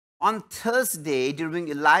On Thursday, during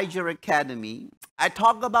Elijah Academy, I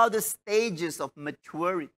talk about the stages of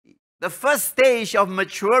maturity. The first stage of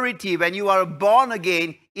maturity when you are born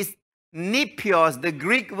again is nepios, the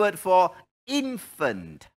Greek word for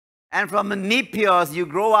infant. And from a nepios, you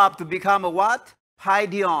grow up to become a what?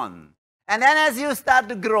 Paidion. And then as you start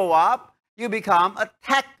to grow up, you become a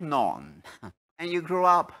teknon. And you grow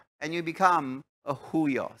up and you become a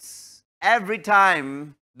huios. Every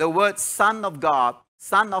time the word Son of God,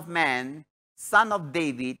 Son of Man, Son of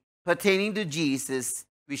David, pertaining to Jesus,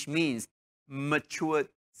 which means matured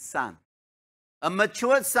son. A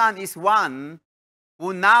matured son is one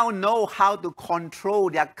who now know how to control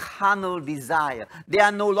their carnal desire. They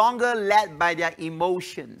are no longer led by their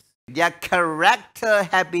emotions. Their character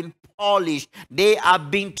have been polished. They are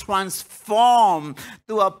being transformed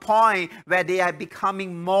to a point where they are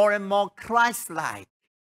becoming more and more Christ-like.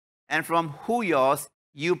 And from huios,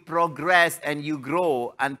 you progress and you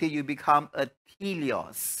grow until you become a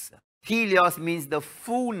telios. Telios means the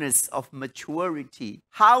fullness of maturity.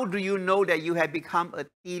 How do you know that you have become a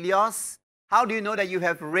telios? How do you know that you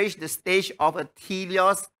have reached the stage of a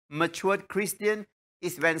telios, matured Christian?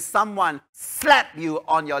 Is when someone slaps you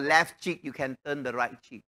on your left cheek, you can turn the right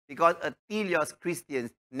cheek. Because a telios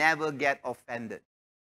Christians never get offended.